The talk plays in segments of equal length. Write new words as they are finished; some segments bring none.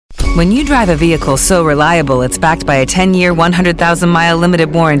When you drive a vehicle so reliable it's backed by a 10-year, 100,000-mile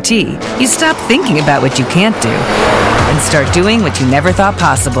limited warranty, you stop thinking about what you can't do and start doing what you never thought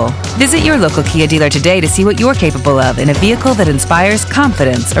possible. Visit your local Kia dealer today to see what you're capable of in a vehicle that inspires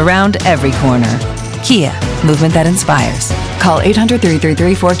confidence around every corner. Kia, movement that inspires. Call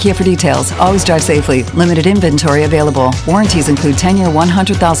 800-333-4KIA for details. Always drive safely. Limited inventory available. Warranties include 10-year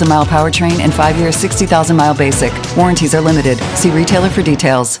 100,000-mile powertrain and 5-year 60,000-mile basic. Warranties are limited. See retailer for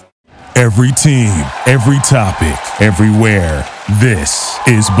details. Every team, every topic, everywhere. This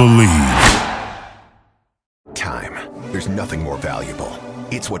is Believe. Time. There's nothing more valuable.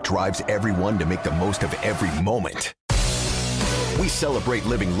 It's what drives everyone to make the most of every moment. We celebrate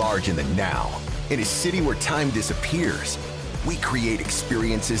living large in the now. In a city where time disappears, we create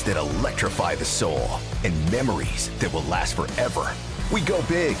experiences that electrify the soul and memories that will last forever. We go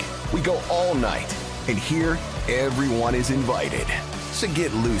big, we go all night, and here, everyone is invited. So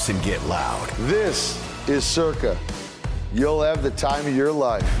get loose and get loud. This is Circa. You'll have the time of your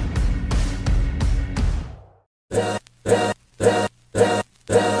life.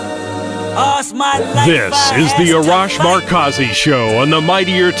 This is the Arash Markazi Show on the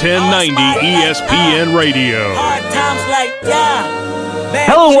Mightier 1090 ESPN Radio.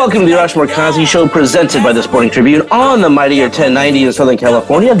 Hello and welcome to the Arash Markazi Show, presented by the Sporting Tribune on the Mightier 1090 in Southern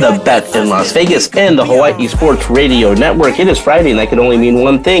California, the Bet in Las Vegas, and the Hawaii Sports Radio Network. It is Friday, and that can only mean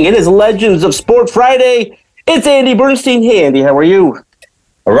one thing. It is Legends of Sport Friday. It's Andy Bernstein. Hey, Andy, how are you?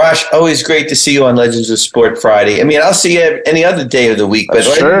 Arash, always great to see you on Legends of Sport Friday. I mean, I'll see you any other day of the week, but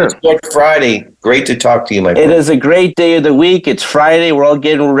sure. Legends of Sport Friday, great to talk to you, my friend. It is a great day of the week. It's Friday. We're all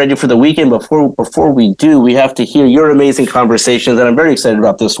getting ready for the weekend. Before we do, we have to hear your amazing conversations, and I'm very excited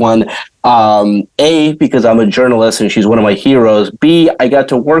about this one. A, because I'm a journalist and she's one of my heroes. B, I got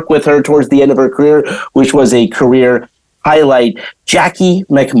to work with her towards the end of her career, which was a career highlight. Jackie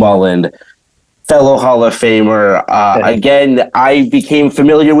McMullen, fellow Hall of Famer. Again, I became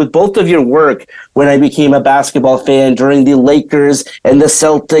familiar with both of your work when I became a basketball fan during the Lakers and the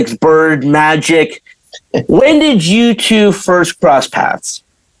Celtics, Bird, Magic. When did you two first cross paths?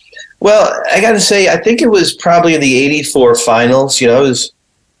 Well, I got to say, I think it was probably in the '84 finals. You know,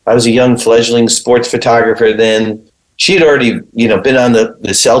 I was a young fledgling sports photographer then. She had already, been on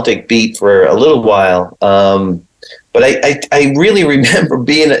the Celtic beat for a little while. But I really remember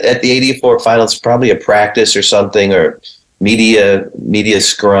being at the '84 finals, probably a practice or something, or media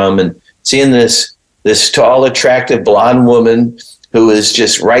scrum, and seeing this tall, attractive blonde woman who was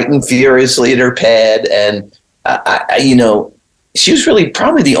just writing furiously at her pad, and she was really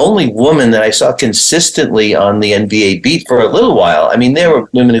probably the only woman that I saw consistently on the NBA beat for a little while. I mean, there were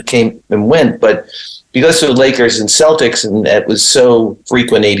women who came and went, but because of the Lakers and Celtics, and it was so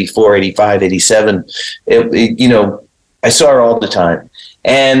frequent, 84, 85, 87, I saw her all the time.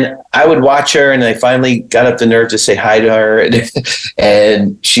 And I would watch her, and I finally got up the nerve to say hi to her.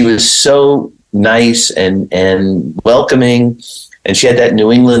 And she was so nice and welcoming. And she had that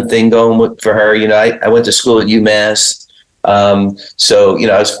New England thing going for her. I went to school at UMass. So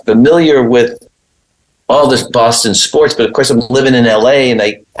I was familiar with all this Boston sports, but of course I'm living in LA, and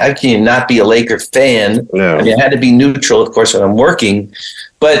how can you not be a Laker fan? No. I mean, I had to be neutral, of course, when I'm working,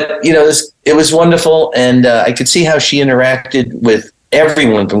 but it was wonderful. And I could see how she interacted with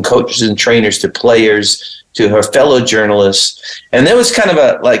everyone, from coaches and trainers to players to her fellow journalists. And there was kind of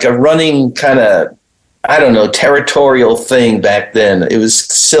a running kind of, I don't know, territorial thing back then. It was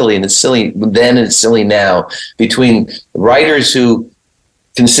silly, and it's silly then and it's silly now, between writers who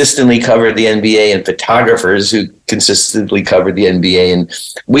consistently covered the NBA and photographers who consistently covered the NBA. And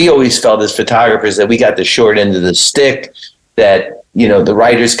we always felt as photographers that we got the short end of the stick, that, the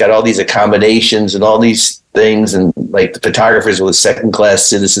writers got all these accommodations and all these things, and like the photographers were second-class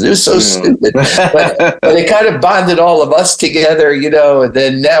citizens. It was so stupid. But it kind of bonded all of us together, and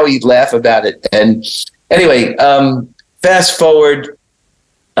then now we laugh about it. And anyway, fast forward,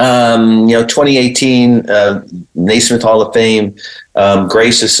 2018, Naismith Hall of Fame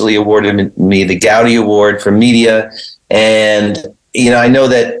graciously awarded me the Gowdy Award for media. And, I know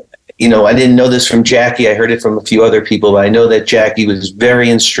that, I didn't know this from Jackie. I heard it from a few other people, but I know that Jackie was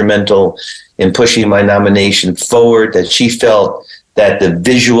very instrumental in pushing my nomination forward, that she felt that the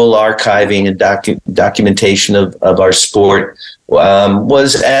visual archiving and documentation of our sport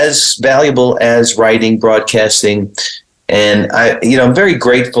was as valuable as writing, broadcasting. And I'm very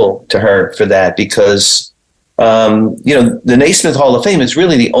grateful to her for that, because, the Naismith Hall of Fame is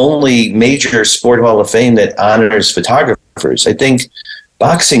really the only major sport hall of fame that honors photographers. I think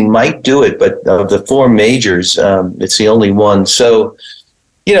boxing might do it, but of the four majors, it's the only one. So,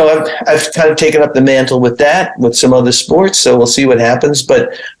 I've kind of taken up the mantle with that, with some other sports. So we'll see what happens.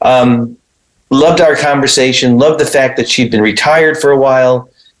 But loved our conversation. Loved the fact that she'd been retired for a while,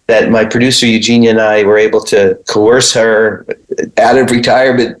 that my producer Eugenia and I were able to coerce her out of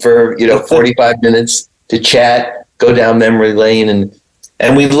retirement for 45 minutes to chat, go down memory lane,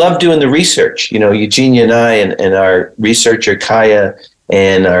 and we love doing the research. Eugenia and I and our researcher Kaya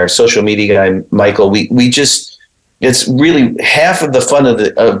and our social media guy Michael. We just, it's really half of the fun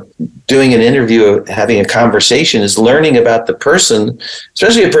of doing an interview, having a conversation, is learning about the person,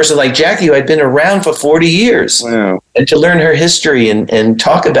 especially a person like Jackie, who had been around for 40 years. Wow. And to learn her history and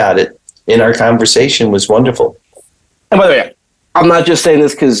talk about it in our conversation was wonderful. And by the way, I'm not just saying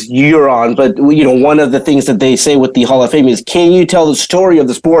this because you're on, but one of the things that they say with the Hall of Fame is, can you tell the story of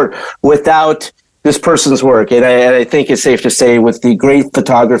the sport without this person's work? And I think it's safe to say, with the great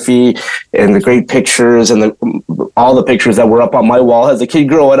photography and the great pictures and all the pictures that were up on my wall as a kid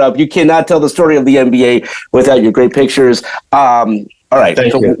growing up, you cannot tell the story of the NBA without your great pictures. All right.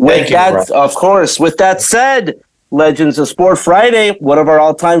 Thank you. Of course, with that said, Legends of Sport Friday, one of our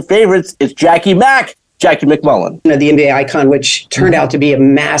all-time favorites is Jackie McMullen. The NBA icon, which turned out to be a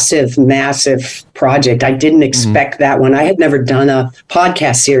massive, massive project. I didn't expect that one. I had never done a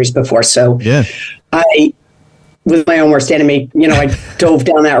podcast series before. So I, with my own worst enemy, I dove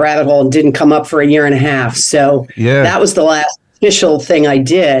down that rabbit hole and didn't come up for a year and a half. So that was the last official thing I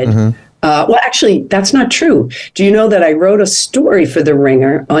did. Well, actually, that's not true. Do you know that I wrote a story for The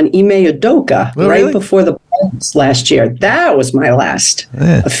Ringer on Ime Udoka right before the playoffs last year? That was my last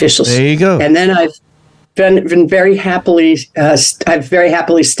official story. There you go. And then I've been very happily, I've very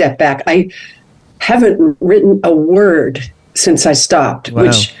happily stepped back. I haven't written a word since I stopped,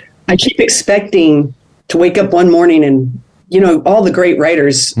 which I keep expecting to wake up one morning and, all the great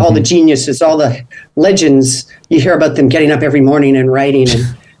writers, all the geniuses, all the legends, you hear about them getting up every morning and writing.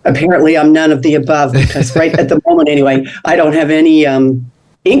 And apparently I'm none of the above, because right at the moment anyway, I don't have any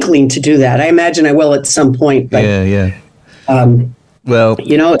inkling to do that. I imagine I will at some point. But, well,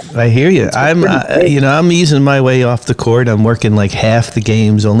 I hear you. I'm easing my way off the court. I'm working like half the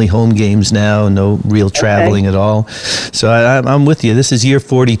games, only home games now, no real traveling at all. So I'm with you. This is year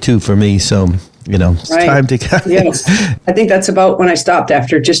 42 for me. So, it's time to go. Yes. I think that's about when I stopped,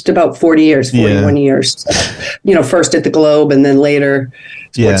 after just about 41 years. So, first at the Globe and then later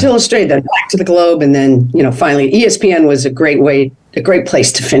Sports Illustrated, then back to the Globe. And then, finally ESPN was a great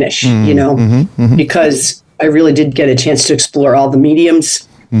place to finish, because I really did get a chance to explore all the mediums,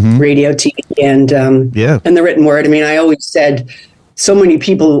 radio, TV, and the written word. I mean, I always said so many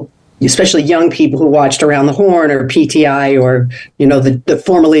people, especially young people who watched Around the Horn or PTI or, the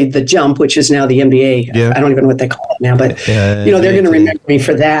formerly The Jump, which is now the NBA. I don't even know what they call it now, but, they're going to remember me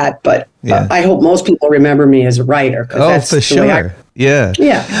for that. But I hope most people remember me as a writer. That's for sure.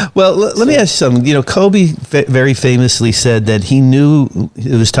 Yeah. Well, let me ask you something. Kobe very famously said that he knew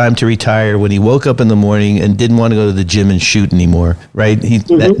it was time to retire when he woke up in the morning and didn't want to go to the gym and shoot anymore, right?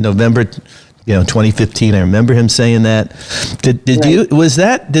 That November 2015, I remember him saying that. Did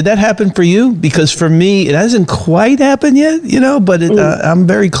that happen for you? Because for me, it hasn't quite happened yet, but I'm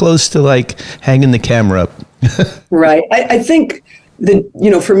very close to like hanging the camera up. Right. I think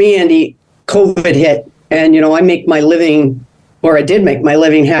that, for me, Andy, COVID hit, and, I make my living, or I did make my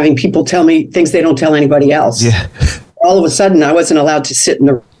living, having people tell me things they don't tell anybody else. Yeah. All of a sudden, I wasn't allowed to sit in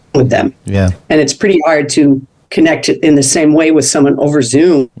the room with them. Yeah. And it's pretty hard to connect in the same way with someone over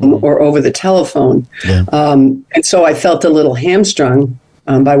Zoom or over the telephone. Yeah. And so I felt a little hamstrung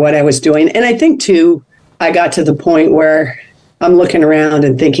by what I was doing. And I think, too, I got to the point where I'm looking around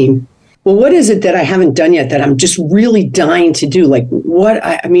and thinking, well, what is it that I haven't done yet that I'm just really dying to do? Like, what?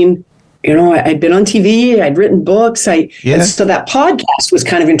 I mean, I'd been on TV, I'd written books. And so that podcast was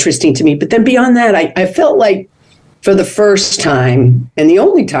kind of interesting to me. But then beyond that, I felt like for the first time, and the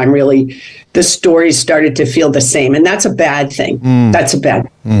only time really, the stories started to feel the same. And that's a bad thing. That's a bad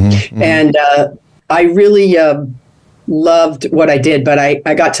thing. And I really loved what I did. But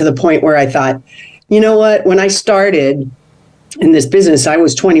I got to the point where I thought, you know what, when I started in this business, I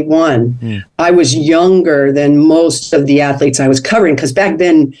was 21. I was younger than most of the athletes I was covering, because back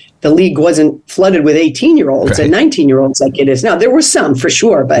then the league wasn't flooded with 18-year-olds and 19-year-olds like it is now. There were some for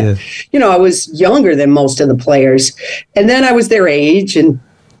sure, but I was younger than most of the players. And then I was their age, and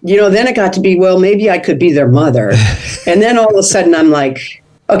then it got to be, well, maybe I could be their mother. And then all of a sudden I'm like,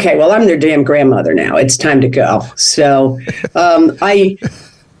 okay, well, I'm their damn grandmother now. It's time to go. So I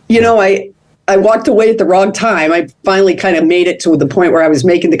I walked away at the wrong time. I finally kind of made it to the point where I was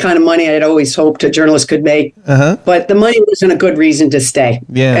making the kind of money I had always hoped a journalist could make. But the money wasn't a good reason to stay.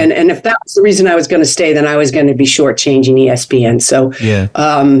 Yeah. And if that was the reason I was going to stay, then I was going to be shortchanging ESPN. So,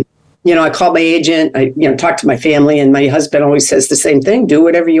 I called my agent, I talked to my family, and my husband always says the same thing, do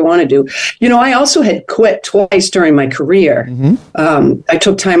whatever you want to do. I also had quit twice during my career. I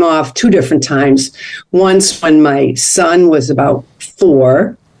took time off 2 different times. Once when my son was about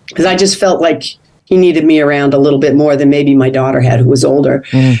 4, because I just felt like he needed me around a little bit more than maybe my daughter had, who was older.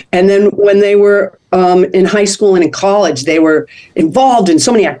 And then when they were in high school and in college, they were involved in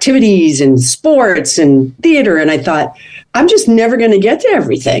so many activities and sports and theater. And I thought, I'm just never going to get to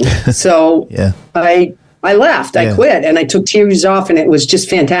everything. So I left, I quit, and I took 2 years off, and it was just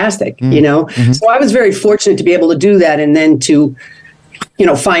fantastic, So I was very fortunate to be able to do that and then to,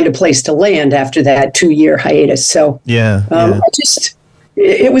 find a place to land after that 2-year hiatus. So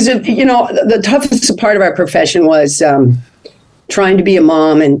it was, the toughest part of our profession was trying to be a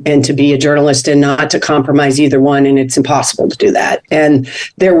mom and to be a journalist and not to compromise either one. And it's impossible to do that. And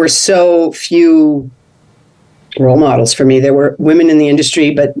there were so few role models for me. There were women in the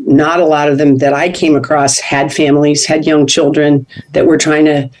industry, but not a lot of them that I came across had families, had young children that were trying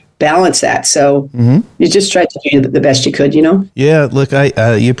to balance that. So you just tried to do the best you could, Yeah, look,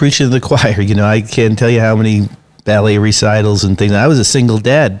 you preach to the choir. I can't tell you how many ballet recitals and things. I was a single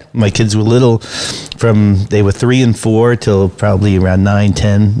dad. My kids were little, they were 3 and 4 till probably around 9,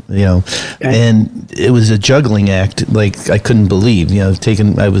 10, and it was a juggling act. Like I couldn't believe,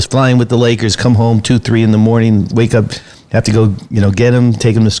 I was flying with the Lakers, come home 2, 3 in the morning, wake up, have to go, get them,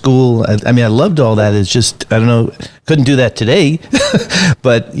 take them to school. I mean, I loved all that. It's just, I don't know, couldn't do that today,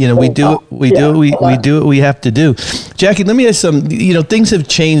 but we do what we have to do. Jackie, let me ask things have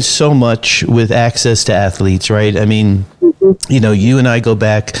changed so much with access to athletes, right? I mean, you and I go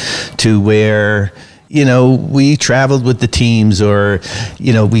back to where, we traveled with the teams or,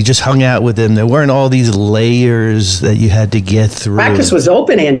 we just hung out with them. There weren't all these layers that you had to get through. Practice was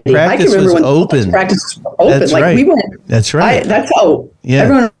open, Andy. Practice I can remember when open. Practice was open. That's like right. We went. That's right. That's how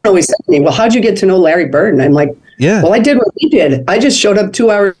everyone always said to me, well, how'd you get to know Larry Bird? And I'm like, well, I did what he did. I just showed up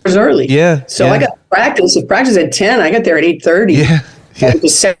 2 hours early. Yeah. So I got practice. If practice at 10, I got there at 8:30. Yeah. I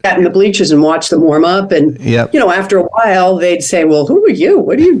just sat in the bleachers and watched them warm up. And, after a while, they'd say, well, who are you?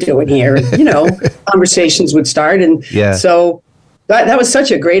 What are you doing here? And, conversations would start. And so that was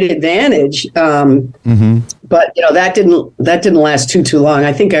such a great advantage. But, that didn't last too long.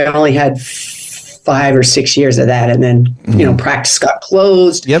 I think I only had 5 or 6 years of that. And then, practice got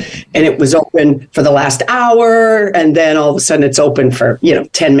closed. Yep. And it was open for the last hour. And then all of a sudden it's open for,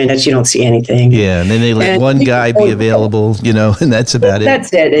 10 minutes. You don't see anything. Yeah. And then they let one guy be available, and that's about it. That's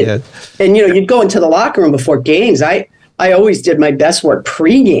it. And, you'd go into the locker room before games. I always did my best work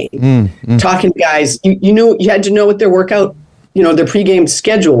pregame, talking to guys. You had to know what their workout, their pregame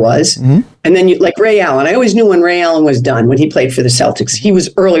schedule was. And then like Ray Allen, I always knew when Ray Allen was done, when he played for the Celtics. He was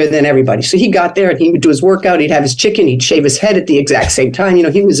earlier than everybody. So he got there and he would do his workout. He'd have his chicken. He'd shave his head at the exact same time.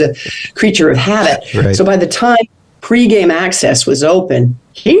 He was a creature of habit. Right. So by the time pregame access was open,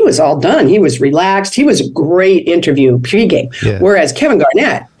 he was all done. He was relaxed. He was a great interview pregame. Yeah. Whereas Kevin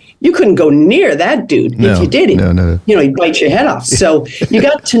Garnett, you couldn't go near that dude if you did it. No. He'd bite your head off. So you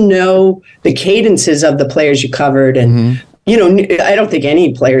got to know the cadences of the players you covered. And, I don't think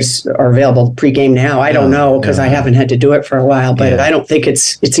any players are available pregame now. I don't know because I haven't had to do it for a while, but I don't think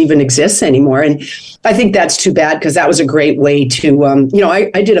it's even exists anymore. And I think that's too bad because that was a great way to, I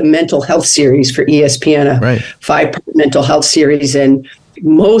did a mental health series for ESPN, a 5-part mental health series. And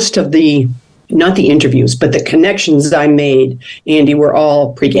most of not the interviews, but the connections I made, Andy, were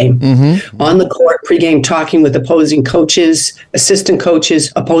all pregame. On the court, pregame, talking with opposing coaches, assistant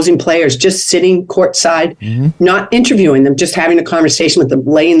coaches, opposing players, just sitting courtside, not interviewing them, just having a conversation with them,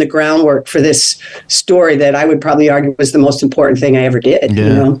 laying the groundwork for this story that I would probably argue was the most important thing I ever did.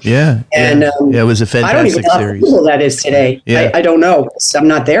 Yeah. And it was a fantastic I don't even know series. how cool that is today. I don't know. I'm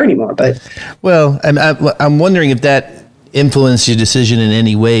not there anymore. But I'm wondering if that influence your decision in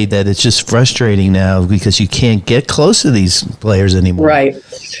any way, that it's just frustrating now because you can't get close to these players anymore. Right.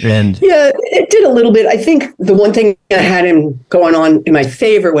 And it did a little bit. I think the one thing I had him going on in my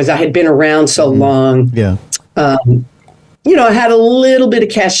favor was I had been around so long. Yeah. I had a little bit of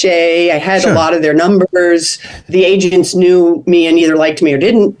cachet. I had a lot of their numbers. The agents knew me and either liked me or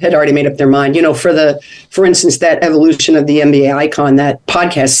didn't, had already made up their mind. For instance, that Evolution of the NBA Icon, that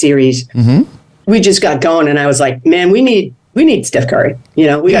podcast series, we just got going and I was like, man, we need we need Steph Curry. We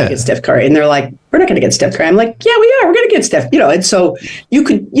got to get Steph Curry. And they're like, we're not going to get Steph Curry. I'm like, yeah, we are. We're going to get Steph. And so you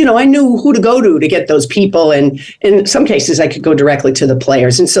could, I knew who to go to get those people. And in some cases, I could go directly to the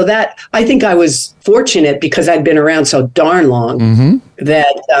players. And so that, I think I was fortunate because I'd been around so darn long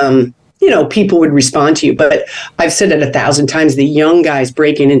that, people would respond to you. But I've said it 1,000 times, the young guys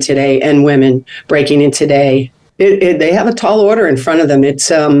breaking in today and women breaking in today, they have a tall order in front of them. It's,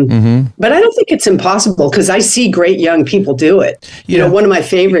 but I don't think it's impossible because I see great young people do it. One of my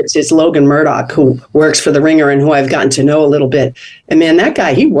favorites is Logan Murdoch, who works for The Ringer and who I've gotten to know a little bit. And man, that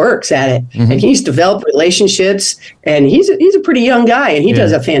guy, he works at it and he's developed relationships and he's a pretty young guy and he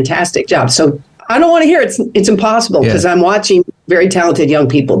does a fantastic job. So I don't want to hear it's impossible because I'm watching very talented young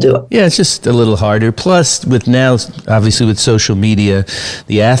people do it. Yeah, it's just a little harder. Plus, obviously with social media,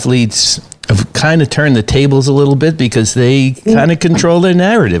 the athletes have kind of turned the tables a little bit because they kind of control their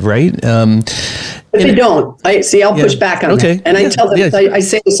narrative, right? But they don't. I'll push back on that. And I tell them, I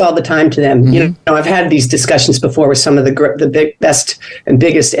say this all the time to them. I've had these discussions before with some of the best and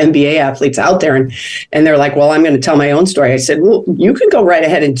biggest NBA athletes out there. And they're like, well, I'm going to tell my own story. I said, well, you can go right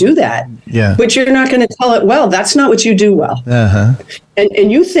ahead and do that. Yeah. But you're not going to tell it well. That's not what you do well. Uh-huh.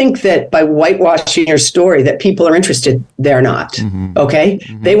 And you think that by whitewashing your story that people are interested. They're not. Okay?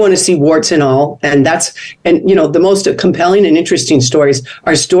 They want to see warts and all. And the most compelling and interesting stories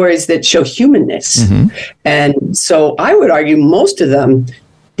are stories that show humanness. And so I would argue most of them,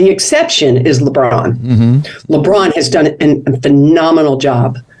 the exception is LeBron. LeBron has done a phenomenal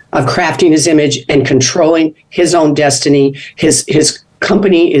job of crafting his image and controlling his own destiny. His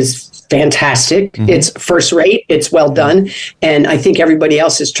company is fantastic. It's first rate. It's well done. And I think everybody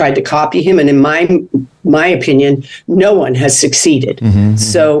else has tried to copy him. And in my opinion, no one has succeeded.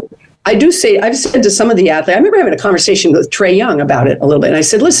 So I do say, I've said to some of the athletes, I remember having a conversation with Trae Young about it a little bit. And I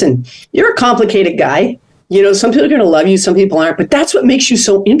said, listen, you're a complicated guy. Some people are going to love you, some people aren't, but that's what makes you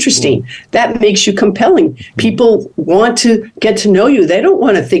so interesting. That makes you compelling. People want to get to know you. They don't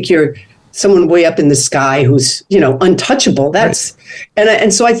want to think you're someone way up in the sky who's, untouchable. That's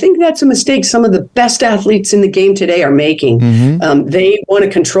and so I think that's a mistake some of the best athletes in the game today are making. They want to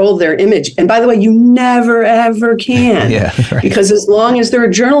control their image. And by the way, you never, ever can. Because as long as there are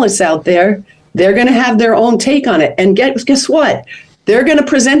journalists out there, they're going to have their own take on it. And guess what? They're going to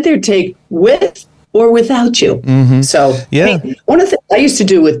present their take with or without you. So one of the things I used to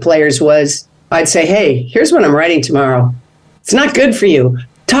do with players was I'd say, hey, here's what I'm writing tomorrow. It's not good for you.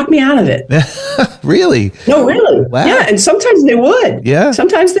 Talk me out of it. Really? No, really. Wow. Yeah, and sometimes they would. Yeah.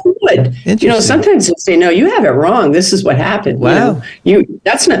 Sometimes they would. Sometimes they say, no, you have it wrong. This is what happened. Wow.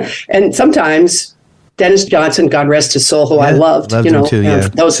 That's not. And sometimes Dennis Johnson, God rest his soul, who I loved. Him too,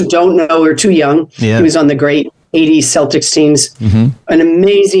 those who don't know are too young. Yeah. He was on the great 80s Celtics teams. An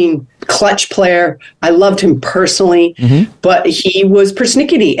amazing clutch player. I loved him personally, but he was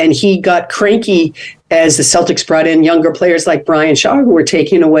persnickety and he got cranky as the Celtics brought in younger players like Brian Shaw, who were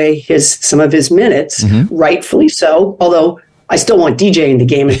taking away some of his minutes, rightfully so. Although I still want DJ in the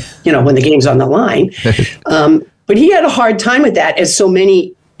game, when the game's on the line. But he had a hard time with that, as so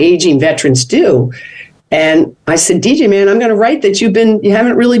many aging veterans do. And I said, DJ, man, I'm going to write that you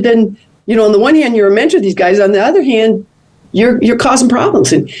haven't really been, on the one hand, you're a mentor to these guys. On the other hand, you're causing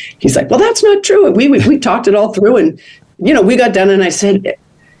problems. And he's like, well, that's not true. And we talked it all through. And, we got done and I said,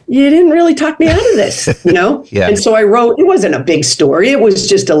 you didn't really talk me out of this, And so I wrote, it wasn't a big story. It was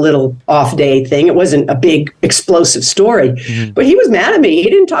just a little off day thing. It wasn't a big explosive story, but he was mad at me. He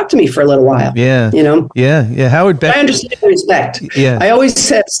didn't talk to me for a little while. Yeah. Yeah. Howard Beck. I understand and respect. Yeah. I always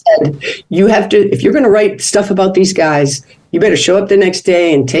said, you have to, if you're going to write stuff about these guys, you better show up the next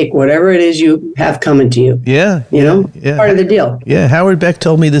day and take whatever it is you have coming to you. Yeah. Part of the deal. Yeah. Howard Beck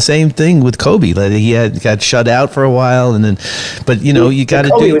told me the same thing with Kobe. That he got shut out for a while but you got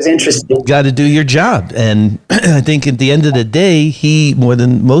to do your job. And I think at the end of the day, he, more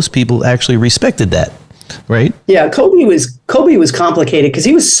than most people, actually respected that. Right? Yeah, Kobe was complicated because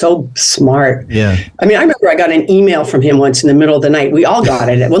he was so smart. Yeah. I mean, I remember I got an email from him once in the middle of the night. We all got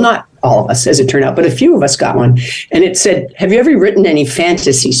it. Well, not all of us, as it turned out, but a few of us got one. And it said, have you ever written any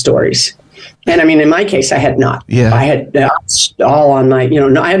fantasy stories? And I mean, in my case, I had not. Yeah. I had all on my,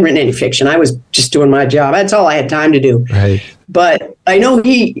 I hadn't written any fiction. I was just doing my job. That's all I had time to do. Right. But I know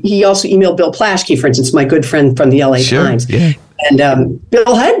he also emailed Bill Plaschke, for instance, my good friend from the LA Times. Yeah. And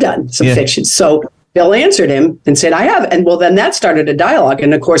Bill had done some fiction. So Bill answered him and said, I have. And well, then that started a dialogue.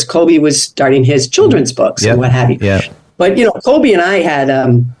 And of course, Kobe was starting his children's books and what have you. Yeah. But, Kobe and I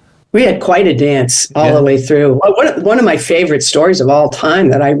had, we had quite a dance all the way through. One of my favorite stories of all time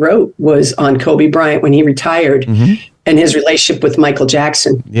that I wrote was on Kobe Bryant when he retired. and his relationship with Michael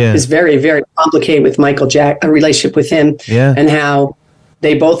Jackson is very, very complicated with a relationship with him, and how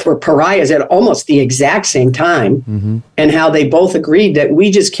they both were pariahs at almost the exact same time, and how they both agreed that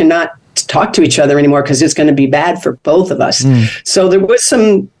we just cannot talk to each other anymore because it's going to be bad for both of us. So there was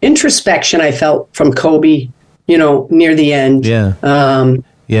some introspection I felt from Kobe, near the end.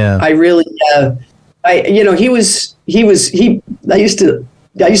 I really, I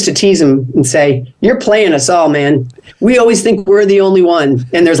used to tease him and say, "You're playing us all, man. We always think we're the only one,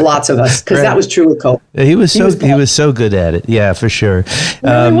 and there's lots of us." Because that was true with Kobe. He was so good at it. Yeah, for sure. He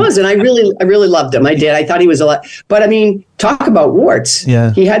was, and I really loved him. I did. I thought he was a lot. But I mean, talk about warts.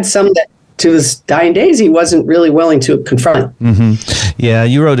 Yeah, he had some that, to his dying days, he wasn't really willing to confront. Yeah,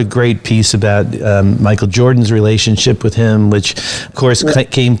 you wrote a great piece about Michael Jordan's relationship with him, which, of course,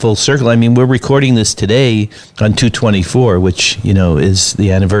 came full circle. I mean, we're recording this today on 2/24, which, is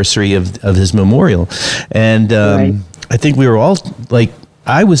the anniversary of his memorial. And I think we were all,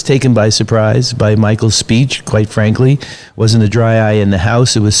 I was taken by surprise by Michael's speech, quite frankly. Wasn't a dry eye in the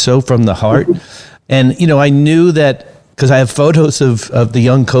house. It was so from the heart. And, I knew that, because I have photos of the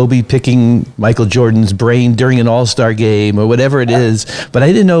young Kobe picking Michael Jordan's brain during an All-Star game or whatever it is, but I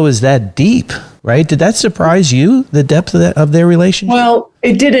didn't know it was that deep, right? Did that surprise you, the depth of their relationship? Well,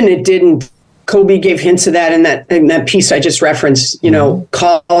 it did and it didn't. Kobe gave hints of that in that piece I just referenced,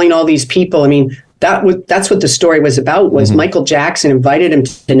 calling all these people. I mean, that's what the story was about, was Michael Jackson invited him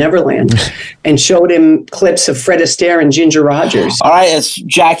to Neverland and showed him clips of Fred Astaire and Ginger Rogers. All right, it's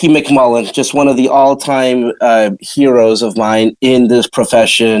Jackie MacMullan, just one of the all-time heroes of mine in this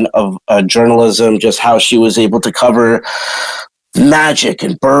profession of journalism, just how she was able to cover Magic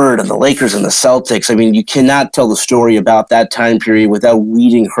and Bird and the Lakers and the Celtics. I mean, you cannot tell the story about that time period without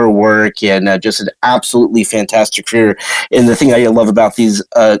reading her work, and just an absolutely fantastic career. And the thing I love about these,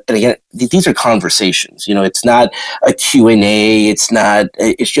 and again, these are conversations. It's not a Q&A.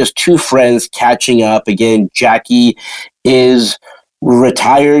 It's just two friends catching up. Again, Jackie is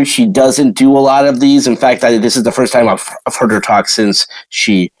retired. She doesn't do a lot of these. In fact, this is the first time I've heard her talk since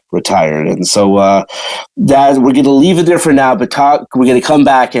she retired. And so that we're going to leave it there for now, but we're going to come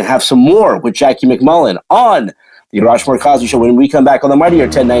back and have some more with Jackie MacMullan on the Arash Markazi Show when we come back on the mightier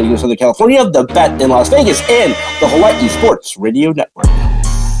 1090 in Southern California, the Bet in Las Vegas, and the Hawaii Sports Radio Network.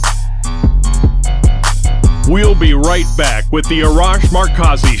 We'll be right back with the Arash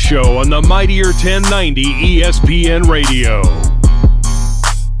Markazi Show on the mightier 1090 ESPN Radio.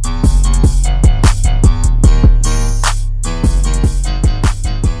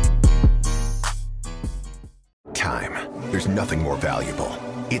 Time. There's nothing more valuable.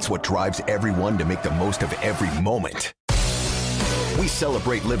 It's what drives everyone to make the most of every moment. We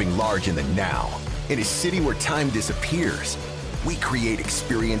celebrate living large in the now. In a city where time disappears, we create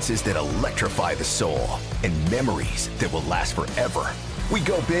experiences that electrify the soul and memories that will last forever. We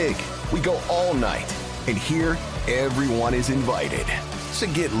go big. We go all night. And here, everyone is invited. So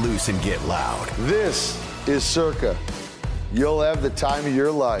get loose and get loud. This is Circa. You'll have the time of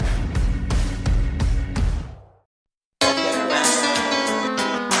your life.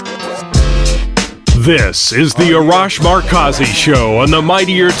 This is the Arash Markazi Show on the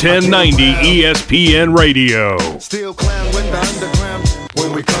mightier 1090 ESPN Radio. Still clown when the underground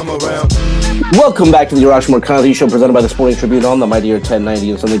when we come around. Welcome back to the Arash Markazi Show, presented by the Sporting Tribune on the mightier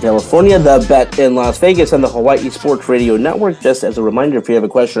 1090 in Southern California, the Bet in Las Vegas, and the Hawaii Sports Radio Network. Just as a reminder, if you have a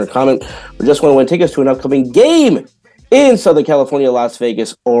question or comment, or just want to win tickets to an upcoming game in Southern California, Las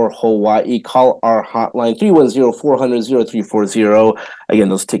Vegas, or Hawaii, call our hotline, 310-400-0340. Again,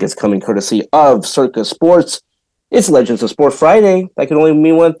 those tickets coming courtesy of Circa Sports. It's Legends of Sport Friday. That can only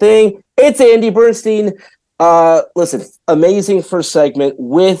mean one thing. It's Andy Bernstein. Listen, amazing first segment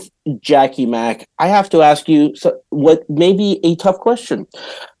with Jackie Mac. I have to ask you what may be a tough question.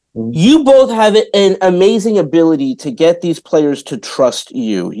 You both have an amazing ability to get these players to trust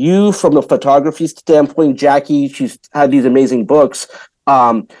you. You, from the photography standpoint, Jackie, she's had these amazing books.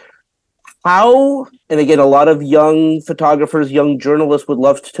 How, and again, a lot of young photographers, young journalists would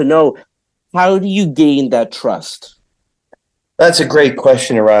love to know, how do you gain that trust? That's a great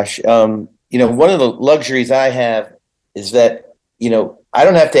question, Arash. One of the luxuries I have is that, I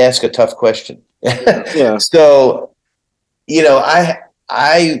don't have to ask a tough question. Yeah. So,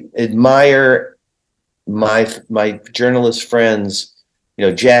 I admire my journalist friends,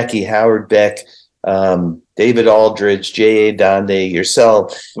 Jackie, Howard Beck, David Aldridge, J.A. Donde,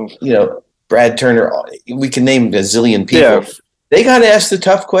 yourself, Brad Turner. We can name a zillion people. Yeah. They got to ask the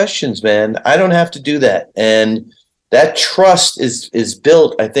tough questions, man. I don't have to do that. And that trust is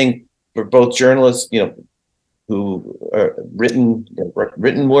built, I think, for both journalists, who are written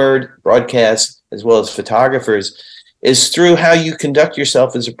word, broadcast, as well as photographers. is through how you conduct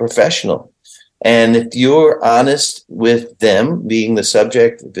yourself as a professional. And if you're honest with them, being the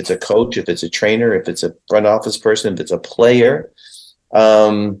subject, if it's a coach, if it's a trainer, if it's a front office person, if it's a player,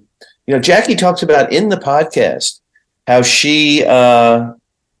 Jackie talks about in the podcast how she had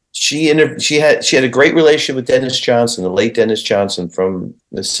a great relationship with Dennis Johnson, the late Dennis Johnson from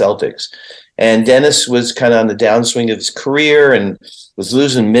the Celtics. And Dennis was kind of on the downswing of his career and was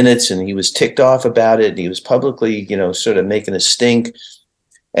losing minutes, and he was ticked off about it. And he was publicly, sort of making a stink.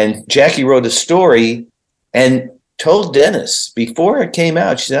 And Jackie wrote a story and told Dennis before it came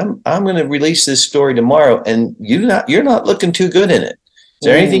out, she said, I'm going to release this story tomorrow, and you're not looking too good in it. Is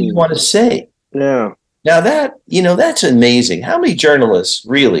there anything you want to say? Yeah. Now that's amazing. How many journalists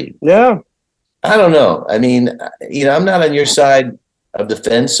really? Yeah. I don't know. I mean, I'm not on your side of the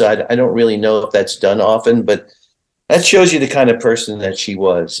fence, so I don't really know if that's done often, but that shows you the kind of person that she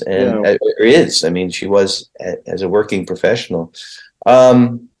was and or is. I mean, she was as a working professional.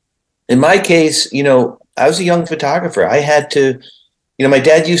 In my case, I was a young photographer. I had to, my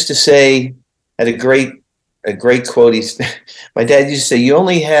dad used to say, had a great quote. My dad used to say, you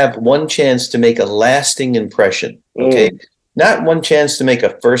only have one chance to make a lasting impression. Okay. Not one chance to make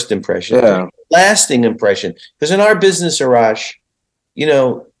a first impression, lasting impression. Because in our business, Arash,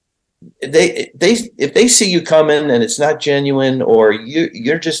 if they see you coming and it's not genuine, or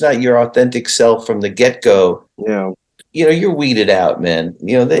you're just not your authentic self from the get-go, you're weeded out, man.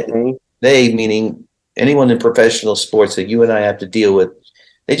 They meaning anyone in professional sports that you and I have to deal with,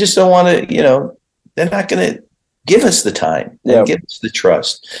 they just don't want to, they're not going to give us the time and give us the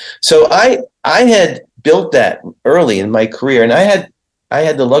trust. So I had built that early in my career, and I had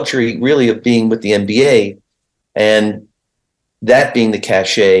the luxury really of being with the NBA and that being the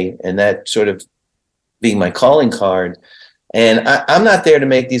cachet and that sort of being my calling card. And I'm not there to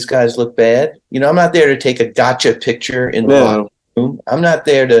make these guys look bad. I'm not there to take a gotcha picture in the locker room. I'm not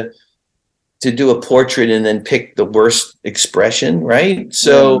there to do a portrait and then pick the worst expression, right?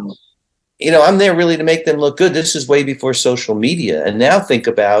 So, I'm there really to make them look good. This is way before social media. And now think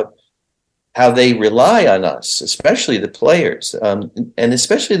about how they rely on us, especially the players, and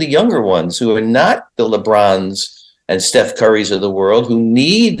especially the younger ones who are not the LeBrons and Steph Currys of the world, who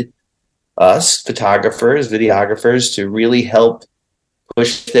need us, photographers, videographers, to really help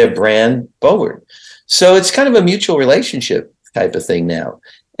push their brand forward. So it's kind of a mutual relationship type of thing now.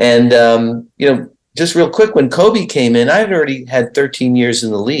 And, just real quick, when Kobe came in, I had already had 13 years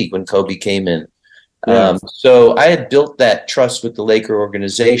in the league when Kobe came in. So I had built that trust with the Laker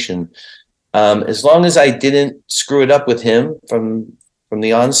organization. As long as I didn't screw it up with him from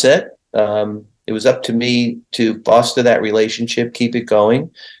the onset, it was up to me to foster that relationship, keep it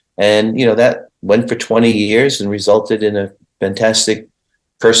going. And, that went for 20 years and resulted in a fantastic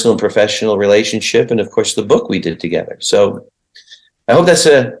personal and professional relationship. And, of course, the book we did together. So I hope that's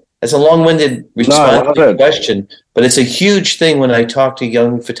a long-winded response to the question, but it's a huge thing when I talk to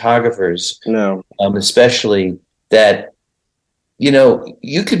young photographers, especially that,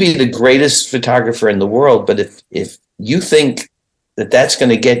 you could be the greatest photographer in the world, but if you think that that's going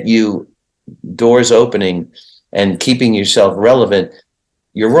to get you doors opening and keeping yourself relevant,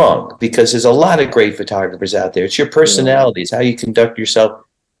 you're wrong, because there's a lot of great photographers out there. It's your personality. It's how you conduct yourself,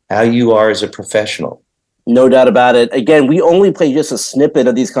 how you are as a professional. No doubt about it. Again, we only play just a snippet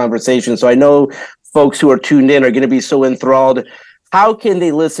of these conversations, so I know folks who are tuned in are going to be so enthralled. How can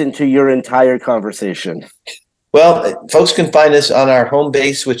they listen to your entire conversation? Well, folks can find us on our home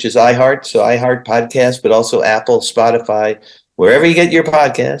base, which is iHeart, so iHeart Podcast, but also Apple, Spotify, wherever you get your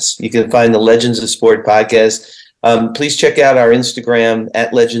podcasts. You can find the Legends of Sport podcast. Please check out our Instagram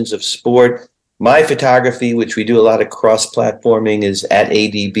at Legends of Sport. My photography, which we do a lot of cross-platforming, is at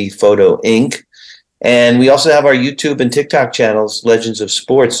ADB Photo Inc. And we also have our YouTube and TikTok channels, Legends of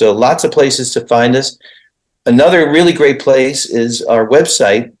Sport. So lots of places to find us. Another really great place is our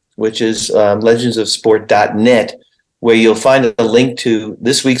website, which is legendsofsport.net, where you'll find a link to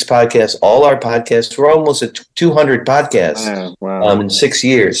this week's podcast, all our podcasts. We're almost at 200 podcasts in 6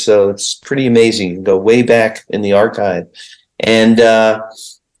 years. So it's pretty amazing. You can go way back in the archive. And,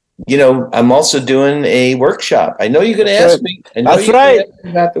 I'm also doing a workshop. I know you're going to ask me. That's right.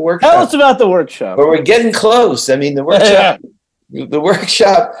 About the workshop. Tell us about the workshop. But we're getting close. I mean, the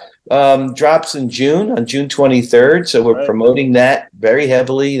workshop drops in June, on June 23rd. So we're promoting that very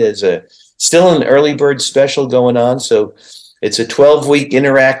heavily. There's still an early bird special going on. So it's a 12-week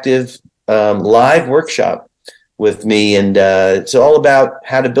interactive live workshop with me. And it's all about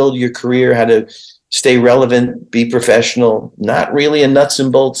how to build your career, how to stay relevant, be professional, not really a nuts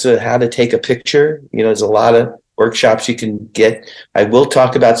and bolts of how to take a picture. There's a lot of workshops you can get. I will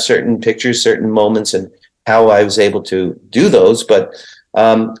talk about certain pictures, certain moments, and how I was able to do those. But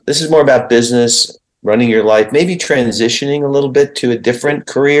this is more about business, running your life, maybe transitioning a little bit to a different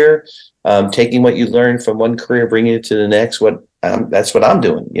career, taking what you learned from one career, bringing it to the next. That's what I'm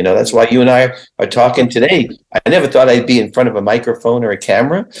doing. That's why you and I are talking today. I never thought I'd be in front of a microphone or a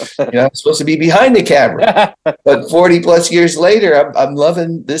camera. I'm supposed to be behind the camera. But 40 plus years later, I'm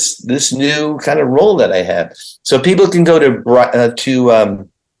loving this new kind of role that I have. So people can go to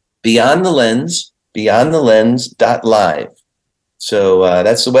Beyond the Lens, beyondthelens.live. So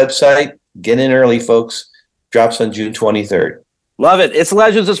that's the website. Get in early, folks. Drops on June 23rd. Love it. It's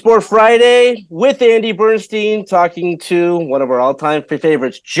Legends of Sport Friday with Andy Bernstein, talking to one of our all-time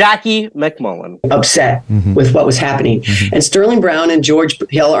favorites, Jackie McMullen. Upset with what was happening. And Sterling Brown and George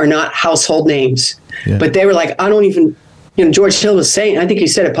Hill are not household names. Yeah. But they were like, I don't even, George Hill was saying, I think he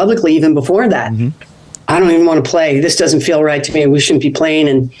said it publicly even before that, I don't even want to play. This doesn't feel right to me. We shouldn't be playing.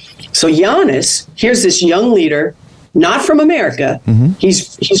 And so Giannis, here's this young leader, not from America.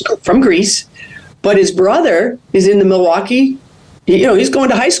 He's from Greece, but his brother is in the Milwaukee. He's going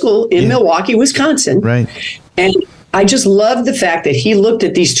to high school in Milwaukee, Wisconsin. Right. And I just love the fact that he looked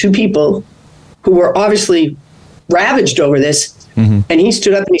at these two people who were obviously ravaged over this, and he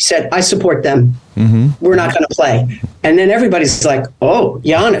stood up and he said, I support them. We're not going to play. And then everybody's like, oh,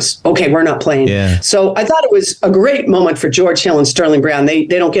 Giannis. Okay, we're not playing. Yeah. So I thought it was a great moment for George Hill and Sterling Brown. They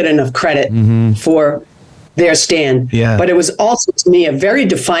don't get enough credit for their stand. Yeah. But it was also, to me, a very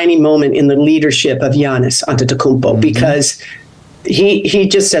defining moment in the leadership of Giannis Antetokounmpo, because he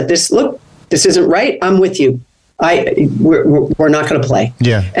just said, this isn't right. I'm with you. We're not going to play.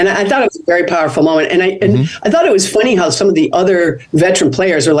 Yeah. And I thought it was a very powerful moment. And I thought it was funny how some of the other veteran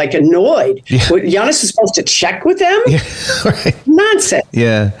players are like annoyed. Yeah. Giannis is supposed to check with them. Yeah. Right. Nonsense.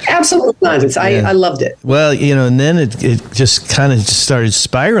 Yeah. Absolute nonsense. Yeah. I loved it. Well, and then it just kind of started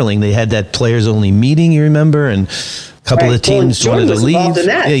spiraling. They had that players only meeting, you remember, and a couple of teams wanted to leave.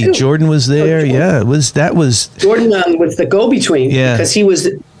 Yeah, Jordan was there. Jordan was Jordan was the go-between because he was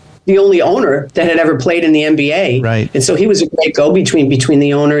the only owner that had ever played in the NBA. Right. And so he was a great go-between between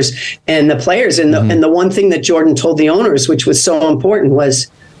the owners and the players. And the one thing that Jordan told the owners, which was so important,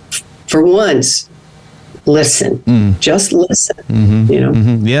 was, for once, listen. Just listen.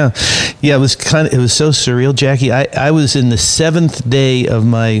 Yeah. It was so surreal, Jackie. I was in the 7th day of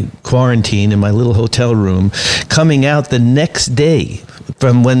my quarantine in my little hotel room, coming out the next day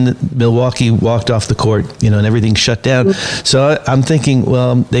from when Milwaukee walked off the court, and everything shut down. So I'm thinking,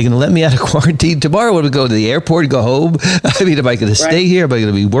 well, they're going to let me out of quarantine tomorrow. When we go to the airport, go home? I mean, am I going to stay here? Am I going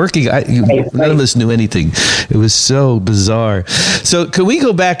to be working? None of us knew anything. It was so bizarre. So could we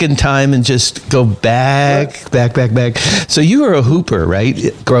go back in time and just go back? So you were a hooper,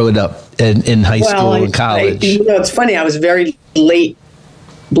 right? Growing up in high school and college. It's funny. I was a very late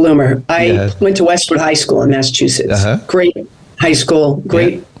bloomer. I went to Westwood High School in Massachusetts. Great high school,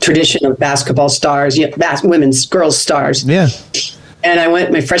 great tradition of basketball stars, women's, girls stars. Yeah. And I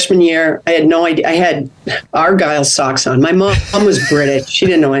went my freshman year. I had no idea. I had Argyle socks on. My mom was British. She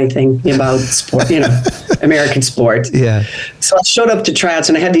didn't know anything about sport, American sport. Yeah. So I showed up to tryouts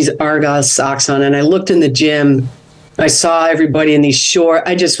and I had these Argyle socks on, and I looked in the gym. I saw everybody in these short.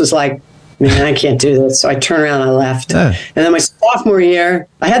 I just was like, man, I can't do this. So I turned around and I left. And then my sophomore year,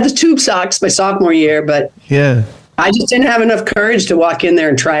 I had the tube socks my sophomore year, but I just didn't have enough courage to walk in there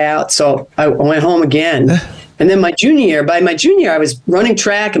and try out. So I went home again. And then by my junior year, I was running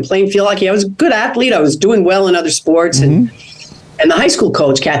track and playing field hockey. I was a good athlete. I was doing well in other sports. And the high school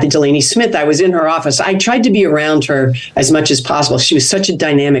coach, Kathy Delaney Smith, I was in her office. I tried to be around her as much as possible. She was such a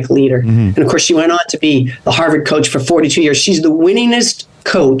dynamic leader. And of course, she went on to be the Harvard coach for 42 years. She's the winningest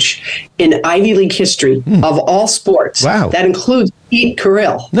coach in Ivy League history of all sports. Wow. That includes Pete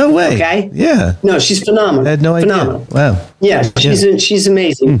Carril. No way. Okay? Yeah. No, she's phenomenal. I had no idea. Phenomenal. Wow. Yeah, she's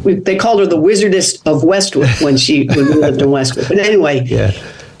amazing. They called her the Wizardess of Westwood when we lived in Westwood. But anyway,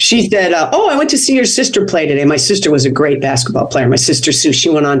 she said, I went to see your sister play today. My sister was a great basketball player. My sister, Sue, she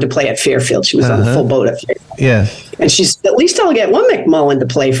went on to play at Fairfield. She was on the full boat at Fairfield. Yeah. And she said, at least I'll get one McMullen to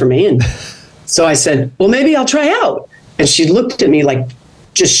play for me. And so I said, well, maybe I'll try out. And she looked at me like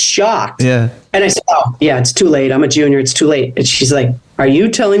just shocked. Yeah. And I said, oh, yeah, it's too late. I'm a junior. It's too late. And she's like, are you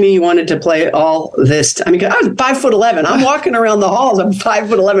telling me you wanted to play all this? I mean, I was 5'11". I'm walking around the halls. I'm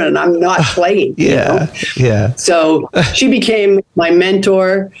 5'11", and I'm not playing. Yeah. So she became my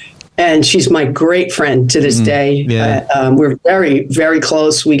mentor, and she's my great friend to this day. Yeah. We're very, very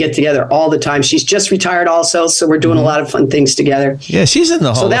close. We get together all the time. She's just retired also, so we're doing a lot of fun things together. Yeah, she's in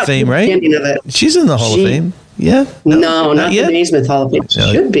the Hall of Fame, right? She's in the Hall of Fame. Yeah. No, not the Naismith Hall of Fame.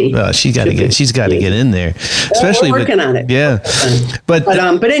 Should be. Well, she's got to get in there. Especially we're working on it. Yeah. But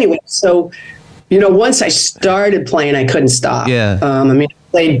anyway, so once I started playing, I couldn't stop. Yeah. I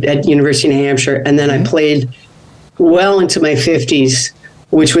played at University of New Hampshire, and then I played well into my 50s,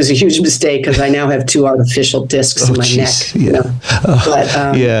 which was a huge mistake because I now have 2 artificial discs in my neck.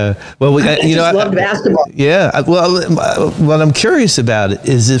 Yeah. Well, I loved basketball. Yeah. Well, what I'm curious about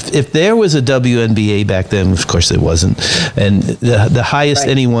is if there was a WNBA back then, of course there wasn't, and the highest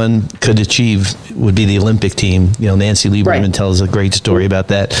anyone could achieve would be the Olympic team. Nancy Lieberman tells a great story about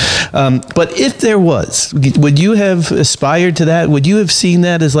that. But if there was, would you have aspired to that? Would you have seen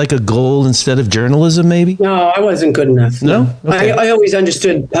that as like a goal instead of journalism, maybe? No, I wasn't good enough. No? Okay. I always understood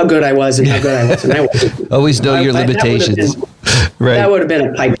how good I was and how good I wasn't. I wasn't. Always know your limitations. Right. That would have been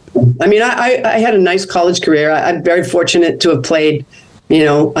a pipe. I mean, I had a nice college career. I'm very fortunate to have played,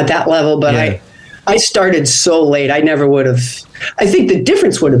 at that level, but I started so late. I never would have. I think the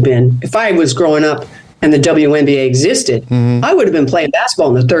difference would have been if I was growing up and the WNBA existed, I would have been playing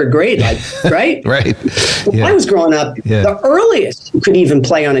basketball in the 3rd grade, right? Right. When I was growing up, the earliest you could even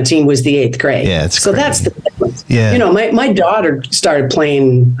play on a team was the 8th grade. Yeah, so that's the difference. Yeah. My daughter started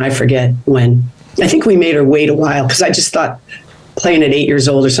playing, I forget when. I think we made her wait a while because I just thought playing at 8 years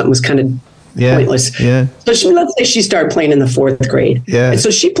old or something was kind of pointless. Yeah. So let's say she started playing in the 4th grade. Yeah. And so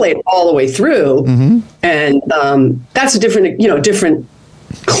she played all the way through. And that's a different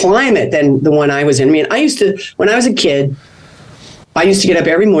climate than the one I was in. I mean, when I was a kid, I used to get up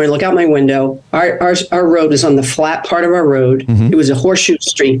every morning, look out my window. Our road was on the flat part of our road. It was a horseshoe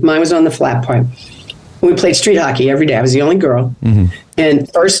street. Mine was on the flat part. We played street hockey every day. I was the only girl.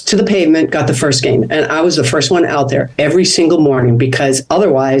 And first to the pavement, got the first game. And I was the first one out there every single morning because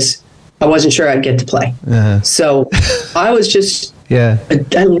otherwise I wasn't sure I'd get to play. So I was just, I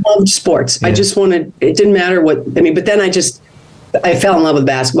loved sports. I just wanted, it didn't matter but then I fell in love with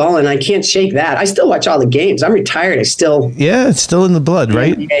basketball, and I can't shake that. I still watch all the games. I'm retired. I still... Yeah, it's still in the blood,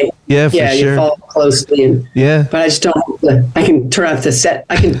 right? Yeah, for sure. You follow closely. But I just don't have to... I can turn off the set.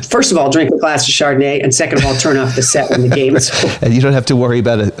 I can, first of all, drink a glass of Chardonnay, and second of all, turn off the set when the game is over. And you don't have to worry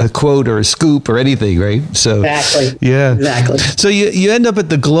about a quote or a scoop or anything, right? So exactly. Yeah. Exactly. So you end up at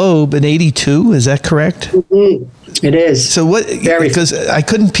the Globe in 82, is that correct? It is. So because I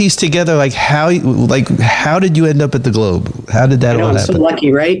couldn't piece together how did you end up at the Globe? How did that all happen? I'm so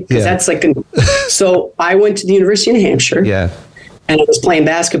lucky, right? Because that's so I went to the University of New Hampshire. Yeah. And I was playing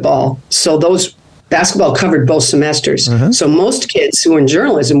basketball. So basketball covered both semesters. So most kids who were in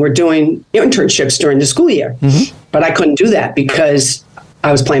journalism were doing internships during the school year. But I couldn't do that because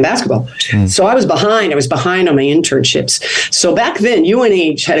I was playing basketball. So I was behind. I was behind on my internships. So back then,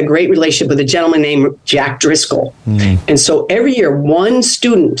 UNH had a great relationship with a gentleman named Jack Driscoll. And so every year, one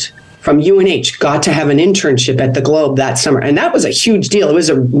student from UNH got to have an internship at the Globe that summer. And that was a huge deal. It was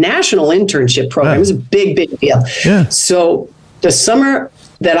a national internship program. It was a big, big deal. Yeah. So the summer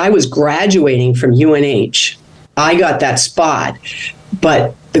that I was graduating from UNH, I got that spot.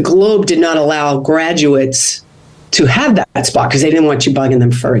 But the Globe did not allow graduates to have that spot because they didn't want you bugging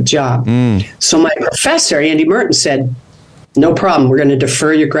them for a job. So my professor, Andy Merton, said, no problem, we're going to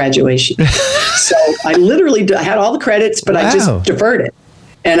defer your graduation. So I had all the credits, but I just deferred it.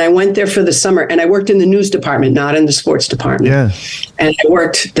 And I went there for the summer, and I worked in the news department, not in the sports department. Yeah. And I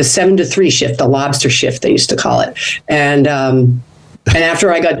worked the 7 to 3 shift, the lobster shift, they used to call it. And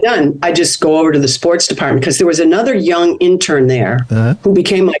after I got done, I just go over to the sports department because there was another young intern there who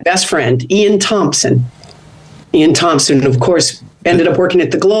became my best friend, Ian Thompson. Ian Thompson, of course, ended up working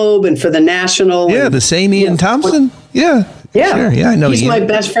at the Globe and for the National. Yeah, the same Ian Thompson? Yeah. Yeah. Sure. Yeah, I know He's Ian. my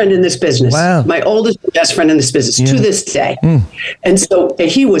best friend in this business. Wow. My oldest best friend in this business to this day. And so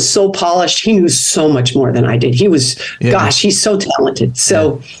he was so polished. He knew so much more than I did. He was, gosh, he's so talented.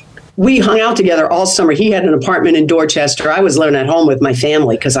 So we hung out together all summer. He had an apartment in Dorchester. I was living at home with my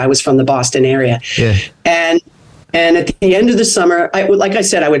family because I was from the Boston area. Yeah. And at the end of the summer, like I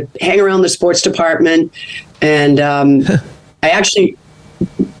said, I would hang around the sports department. And I actually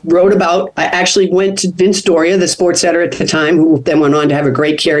went to Vince Doria, the sports editor at the time, who then went on to have a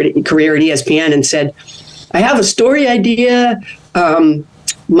great career at ESPN, and said, I have a story idea.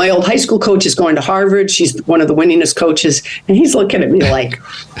 My old high school coach is going to Harvard. She's one of the winningest coaches. And he's looking at me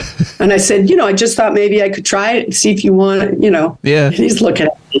and I said, I just thought maybe I could try it and see if you want it, Yeah. And he's looking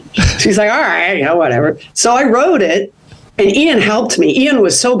at me. She's like, all right, whatever. So I wrote it, and Ian helped me. Ian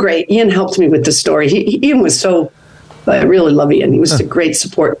was so great. Ian helped me with the story. Ian was so... I really love Ian. He was a great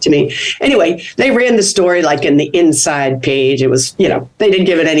support to me. Anyway, they ran the story in the inside page. It was, they didn't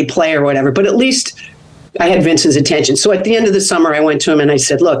give it any play or whatever, but at least I had Vince's attention. So at the end of the summer, I went to him and I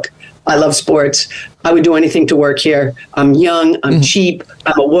said, look, I love sports. I would do anything to work here. I'm young. I'm cheap.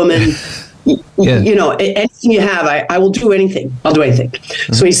 I'm a woman. Anything you have, I will do anything. I'll do anything.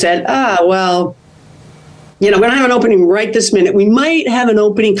 So he said, we don't have an opening right this minute. We might have an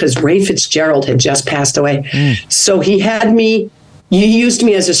opening because Ray Fitzgerald had just passed away. So he used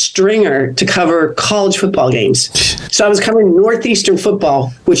me as a stringer to cover college football games. So I was covering Northeastern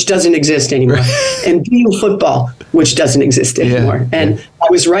football, which doesn't exist anymore, and BU football, which doesn't exist anymore. And I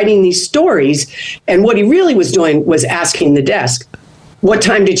was writing these stories, and what he really was doing was asking the desk, what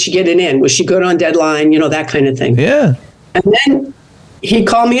time did she get it in? Was she good on deadline? That kind of thing. Yeah. And then he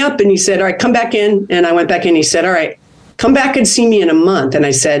called me up and he said, all right, come back in. And I went back in. He said, all right, come back and see me in a month. And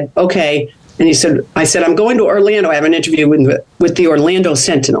I said, okay. And I said, I'm going to Orlando. I have an interview with the Orlando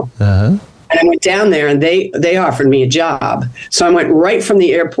Sentinel. And I went down there and they offered me a job. So I went right from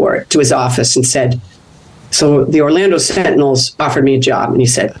the airport to his office and said, so the Orlando Sentinels offered me a job. And he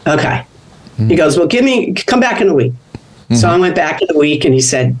said, okay. He goes, well, come back in a week. So I went back in a week and he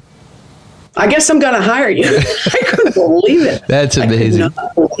said, I guess I'm going to hire you. I couldn't believe it. That's amazing.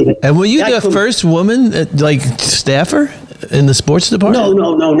 And were you the first woman, staffer in the sports department?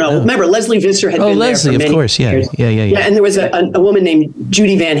 No. Remember, Leslie Visser had been Leslie, there for many years. Yeah. And there was a woman named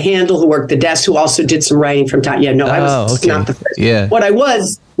Judy Van Handel who worked the desk who also did some writing from time. I was not the first. Yeah. What I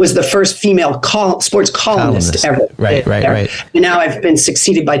was the first female sports columnist ever. Right. And now I've been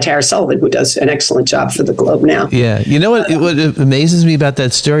succeeded by Tara Sullivan, who does an excellent job for the Globe now. Yeah. You know what amazes me about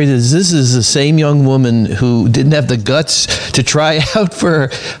that story is this is the same young woman who didn't have the guts to try out for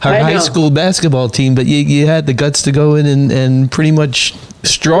her high school basketball team, but you had the guts to go in and pretty much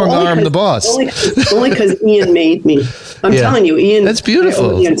strong-arm the boss. Only because Ian made me. I'm telling you, Ian. That's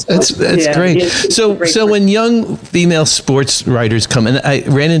beautiful. That's great. So when young female sports writers come, and I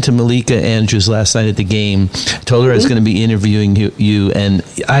ran into Malika Andrews last night at the game, told her I was going to be interviewing you, and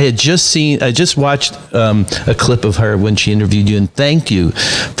I just watched a clip of her when she interviewed you, and thank you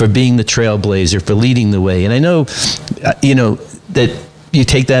for being the trailblazer, for leading the way. And I know, that you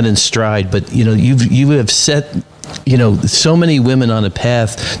take that in stride, but you have set so many women on a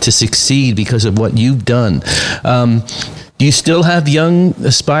path to succeed because of what you've done. Do you still have young,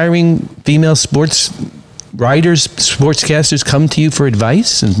 aspiring female sports writers, sportscasters come to you for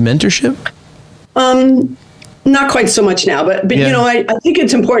advice and mentorship? Not quite so much now, but I think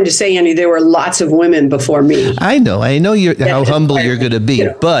it's important to say, Andy, there were lots of women before me. I know how humble you're going to be,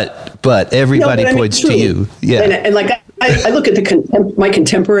 but everybody points to you. Yeah. And I look at my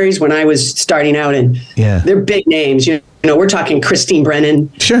contemporaries when I was starting out, and they're big names. We're talking Christine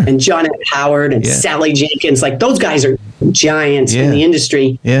Brennan and John Howard and Sally Jenkins. Those guys are giants in the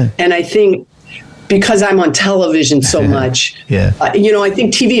industry. Yeah. And I think because I'm on television so much, I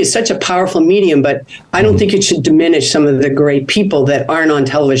think TV is such a powerful medium, but I don't think it should diminish some of the great people that aren't on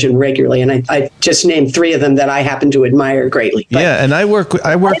television regularly. And I just named three of them that I happen to admire greatly. But and I love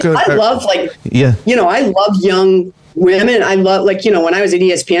I love young women. I love, when I was at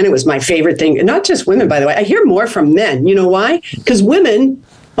ESPN, it was my favorite thing. And not just women, by the way. I hear more from men. You know why? Because women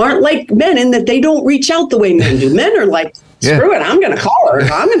aren't like men in that they don't reach out the way men do. Men are like, screw it, I'm going to call her.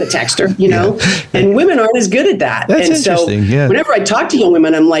 I'm going to text her, And women aren't as good at that. That's interesting. Whenever I talk to young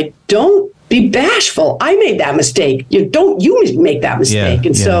women, I'm like, don't be bashful. I made that mistake. You make that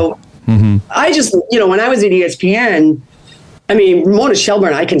mistake. So I just, when I was at ESPN, Ramona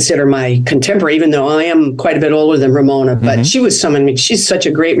Shelburne, I consider my contemporary, even though I am quite a bit older than Ramona, but she was she's such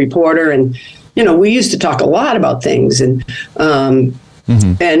a great reporter. And, we used to talk a lot about things. And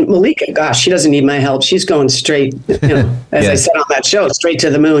Malika, gosh, she doesn't need my help. She's going straight, as I said on that show, straight to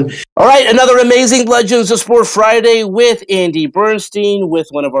the moon. All right, another amazing Legends of Sport Friday with Andy Bernstein, with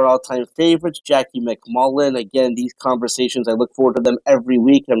one of our all-time favorites, Jackie McMullen. Again, these conversations, I look forward to them every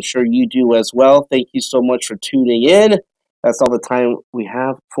week. I'm sure you do as well. Thank you so much for tuning in. That's all the time we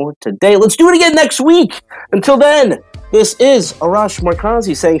have for today. Let's do it again next week. Until then, this is Arash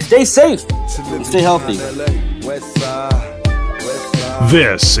Markazi saying stay safe and stay healthy.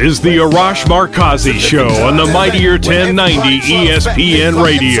 This is the Arash Markazi Show on the Mightier 1090 ESPN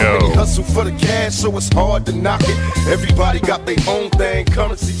Radio. Hustle for the cash, so it's hard to knock it. Everybody got their own thing,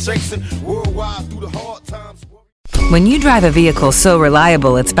 currency chasing worldwide through the hard times. When you drive a vehicle so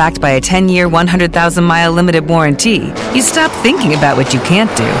reliable it's backed by a 10-year, 100,000-mile limited warranty, you stop thinking about what you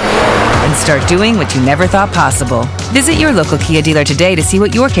can't do and start doing what you never thought possible. Visit your local Kia dealer today to see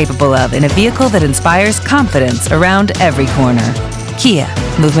what you're capable of in a vehicle that inspires confidence around every corner. Kia,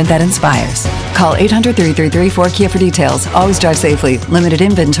 movement that inspires. Call 800-333-4KIA for details. Always drive safely. Limited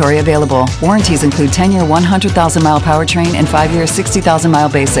inventory available. Warranties include 10-year, 100,000-mile powertrain and 5-year, 60,000-mile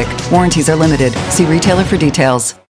basic. Warranties are limited. See retailer for details.